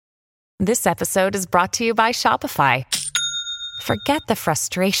This episode is brought to you by Shopify. Forget the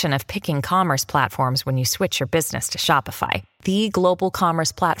frustration of picking commerce platforms when you switch your business to Shopify, the global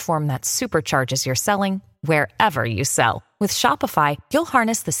commerce platform that supercharges your selling wherever you sell. With Shopify, you'll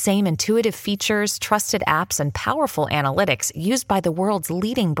harness the same intuitive features, trusted apps, and powerful analytics used by the world's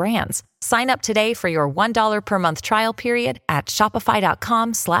leading brands. Sign up today for your $1 per month trial period at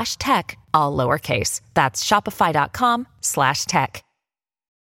shopify.com/tech, all lowercase. That's shopify.com/tech.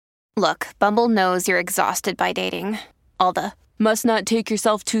 Look, Bumble knows you're exhausted by dating. All the must not take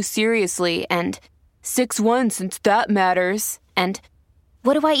yourself too seriously and 6'1" since that matters. And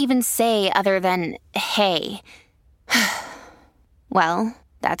what do I even say other than hey? Well,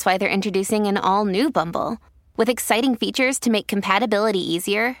 that's why they're introducing an all-new Bumble with exciting features to make compatibility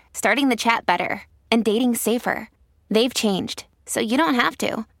easier, starting the chat better, and dating safer. They've changed, so you don't have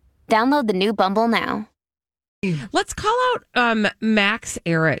to. Download the new Bumble now. Let's call out Max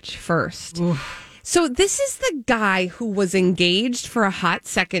Erich first. Oof. So this is the guy who was engaged for a hot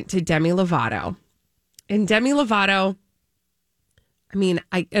second to Demi Lovato. And Demi Lovato, I mean,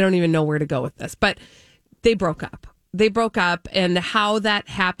 I don't even know where to go with this, but they broke up. They broke up, and how that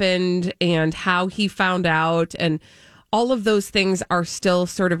happened and how he found out and all of those things are still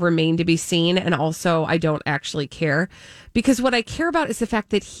sort of remain to be seen. And also, I don't actually care, because what I care about is the fact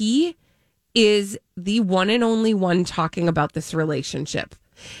that he is the one and only one talking about this relationship.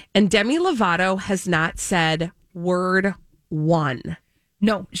 And Demi Lovato has not said word one.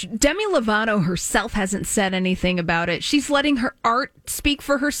 No, Demi Lovato herself hasn't said anything about it. She's letting her art speak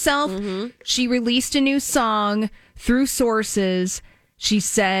for herself. Mm-hmm. She released a new song through sources. She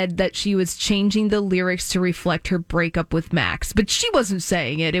said that she was changing the lyrics to reflect her breakup with Max, but she wasn't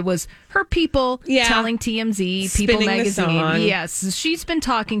saying it. It was her people telling TMZ, People Magazine. Yes, she's been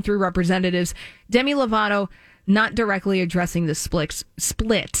talking through representatives. Demi Lovato not directly addressing the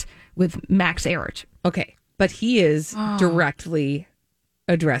split with Max Erich. Okay, but he is directly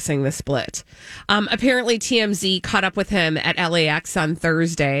addressing the split. Apparently, TMZ caught up with him at LAX on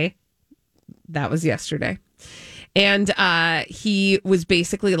Thursday. That was yesterday. And he was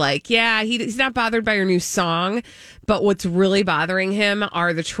basically like, yeah, he's not bothered by your new song, but what's really bothering him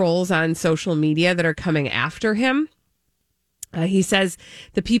are the trolls on social media that are coming after him. He says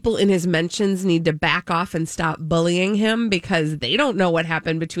the people in his mentions need to back off and stop bullying him because they don't know what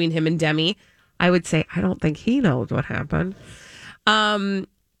happened between him and Demi. I would say, I don't think he knows what happened.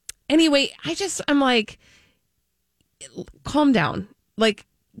 Anyway, I'm like, calm down. Like,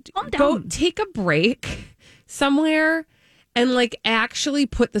 go take a break somewhere and like actually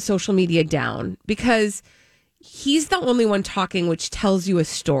put the social media down, because he's the only one talking, which tells you a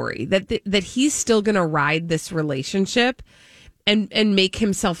story that he's still going to ride this relationship and make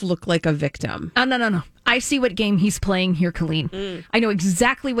himself look like a victim. No. I see what game he's playing here, Colleen. I know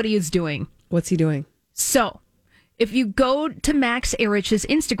exactly what he is doing. What's he doing? So, if you go to Max Erich's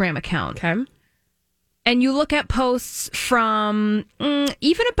Instagram account, okay, and you look at posts from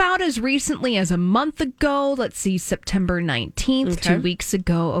even about as recently as a month ago, let's see, September 19th, okay. 2 weeks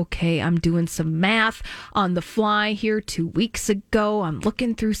ago. Okay, I'm doing some math on the fly here. 2 weeks ago, I'm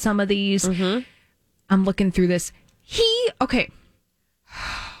looking through some of these. Mm-hmm. I'm looking through this.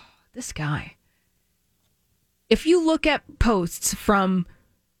 This guy. If you look at posts from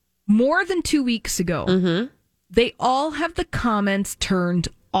more than 2 weeks ago, mm-hmm. they all have the comments turned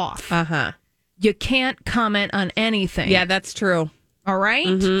off. Uh-huh. You can't comment on anything. Yeah, that's true. All right?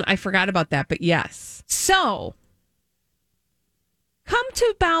 Mm-hmm. I forgot about that, but yes. So, come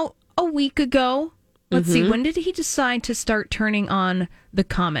to about a week ago. Let's see, when did he decide to start turning on the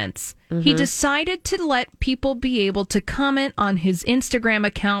comments? Mm-hmm. He decided to let people be able to comment on his Instagram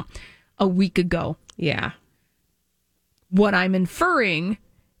account a week ago. Yeah. What I'm inferring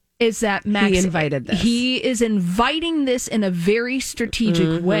is that Max... He invited this. He is inviting this in a very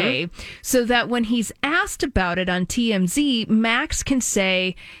strategic way so that when he's asked about it on TMZ, Max can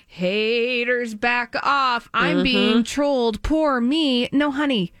say, haters, back off. I'm being trolled. Poor me. No,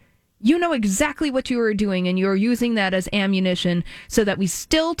 honey. You know exactly what you are doing, and you're using that as ammunition so that we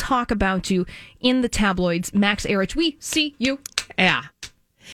still talk about you in the tabloids. Max Erich, we see you. Yeah.